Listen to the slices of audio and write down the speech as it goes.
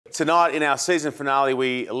Tonight, in our season finale,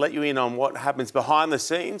 we let you in on what happens behind the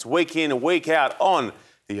scenes, week in and week out on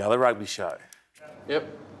the Other Rugby Show. Yep,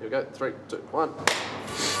 here we go. 3, 2, 1.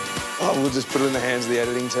 Oh, we'll just put it in the hands of the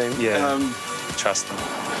editing team. Yeah, trust them.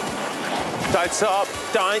 Don't stop,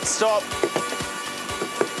 don't stop.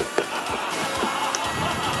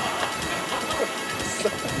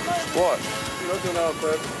 What? You're not doing that on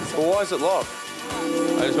purpose. Well, why is it locked?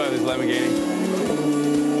 I just want this Lamborghini.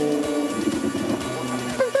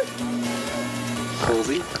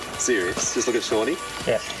 Ballsy. Serious. Just look at Shawnee.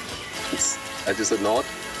 Yeah. I just a nod.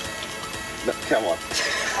 No, come on.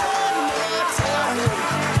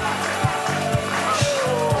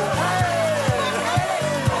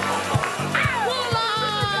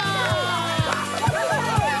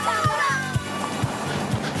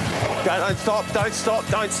 Don't stop, don't stop,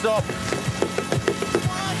 don't stop.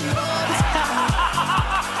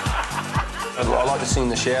 I like to sing in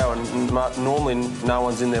the shower, and normally no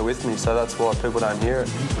one's in there with me, so that's why people don't hear it.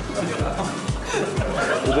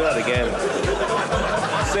 We'll do that again.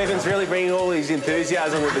 Stephen's really bringing all his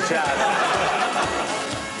enthusiasm with the chat.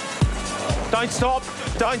 Don't stop,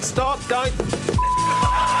 don't stop, don't.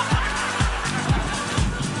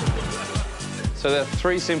 So there are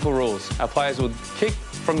 3 simple rules. Our players will kick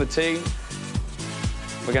from the tee.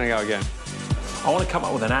 We're going to go again. I want to come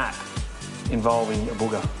up with an app involving a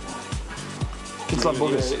booger. Kids like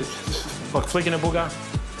boogers. Like flicking a booger.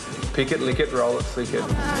 Pick it, lick it, roll it, flick it.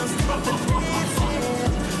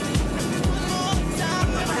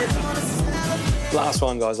 Last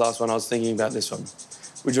one, guys, last one. I was thinking about this one.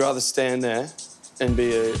 Would you rather stand there and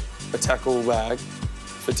be a tackle bag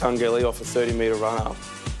for Tungeli off a 30-metre run-up,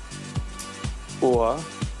 or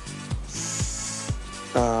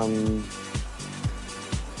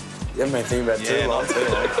you haven't been thinking about it too long.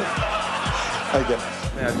 Okay.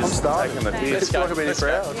 Yeah, I'm starting the piss. Let's talk about it for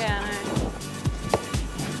hours. Yeah, I know.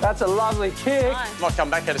 That's a lovely kick. Might come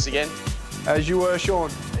back at us again. As you were,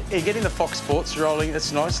 Sean. Yeah, getting the Fox Sports rolling,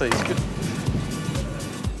 that's nicely. It's good.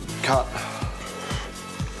 Cut.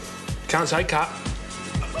 Can't say cut.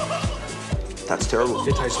 That's terrible.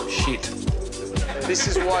 It tastes like shit. This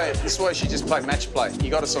is why you should just play match play. You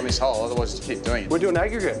got us on this hole, otherwise you keep doing it. We're doing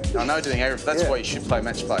aggregate. I know doing aggregate, but that's why you should play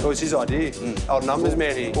match play. That was his idea. Old numbers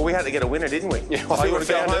man here. Well, we had to get a winner, didn't we? Yeah, I think we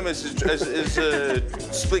go home as a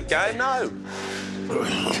split game? No.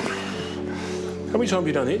 How many times have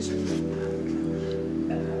you done this?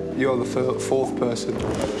 You're the 4th person.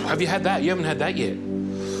 Have you had that? You haven't had that yet.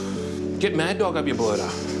 Get Mad Dog up your blurter.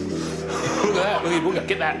 Look at that. Look at your booger.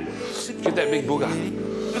 Get that. Get that big booger.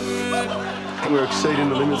 We're exceeding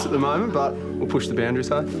the limits at the moment, but we'll push the boundaries,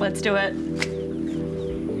 hey? Let's do it.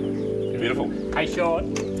 Beautiful. Hey,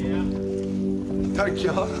 Sean. Don't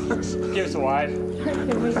kill us. Give us a wave. Can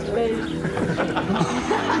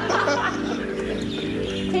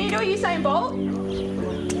you do what Usain Bolt?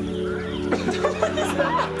 What is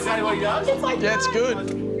that? Is that what he does? It's like Yeah, it's good.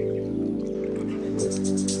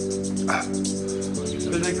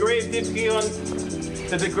 The degree of difficulty on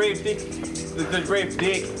the degree of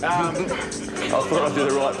dick. I thought I'd do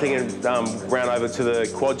the right thing and ran over to the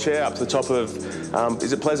quad chair up to the top of,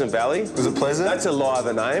 is it Pleasant Valley? Was it Pleasant? That's a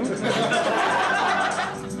liver name.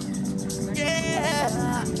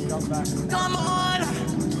 Yeah, come on,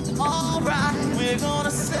 all right, we're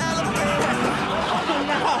gonna celebrate.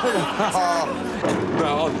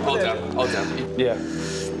 No, I'll down. Yeah.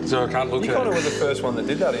 So I can't look You at kind of it. were the first one that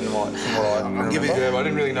did that in from what I I'll give you I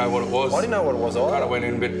didn't really know what it was. I didn't know what it was I kind either. of went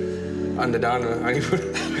in a bit underdone and only put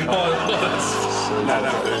it.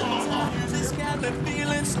 Music's got me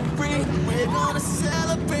feeling so free. We're gonna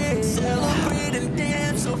celebrate and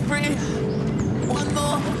dance so free. One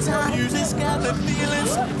more time, music's got me feeling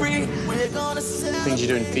so free. We're gonna celebrate. Things you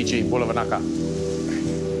do in Fiji, Wulavanaka.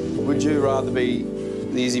 Would you rather be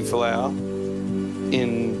the Izzy Folau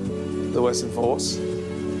in the Western Force,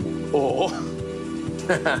 or...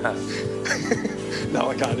 No,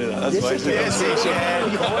 I can't do that. That's way too Yes,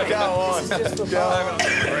 Go on.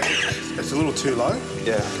 It's a little too low.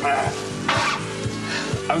 Yeah.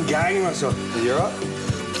 I'm gagging myself. Are you all right?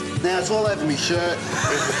 Now it's all over my shirt.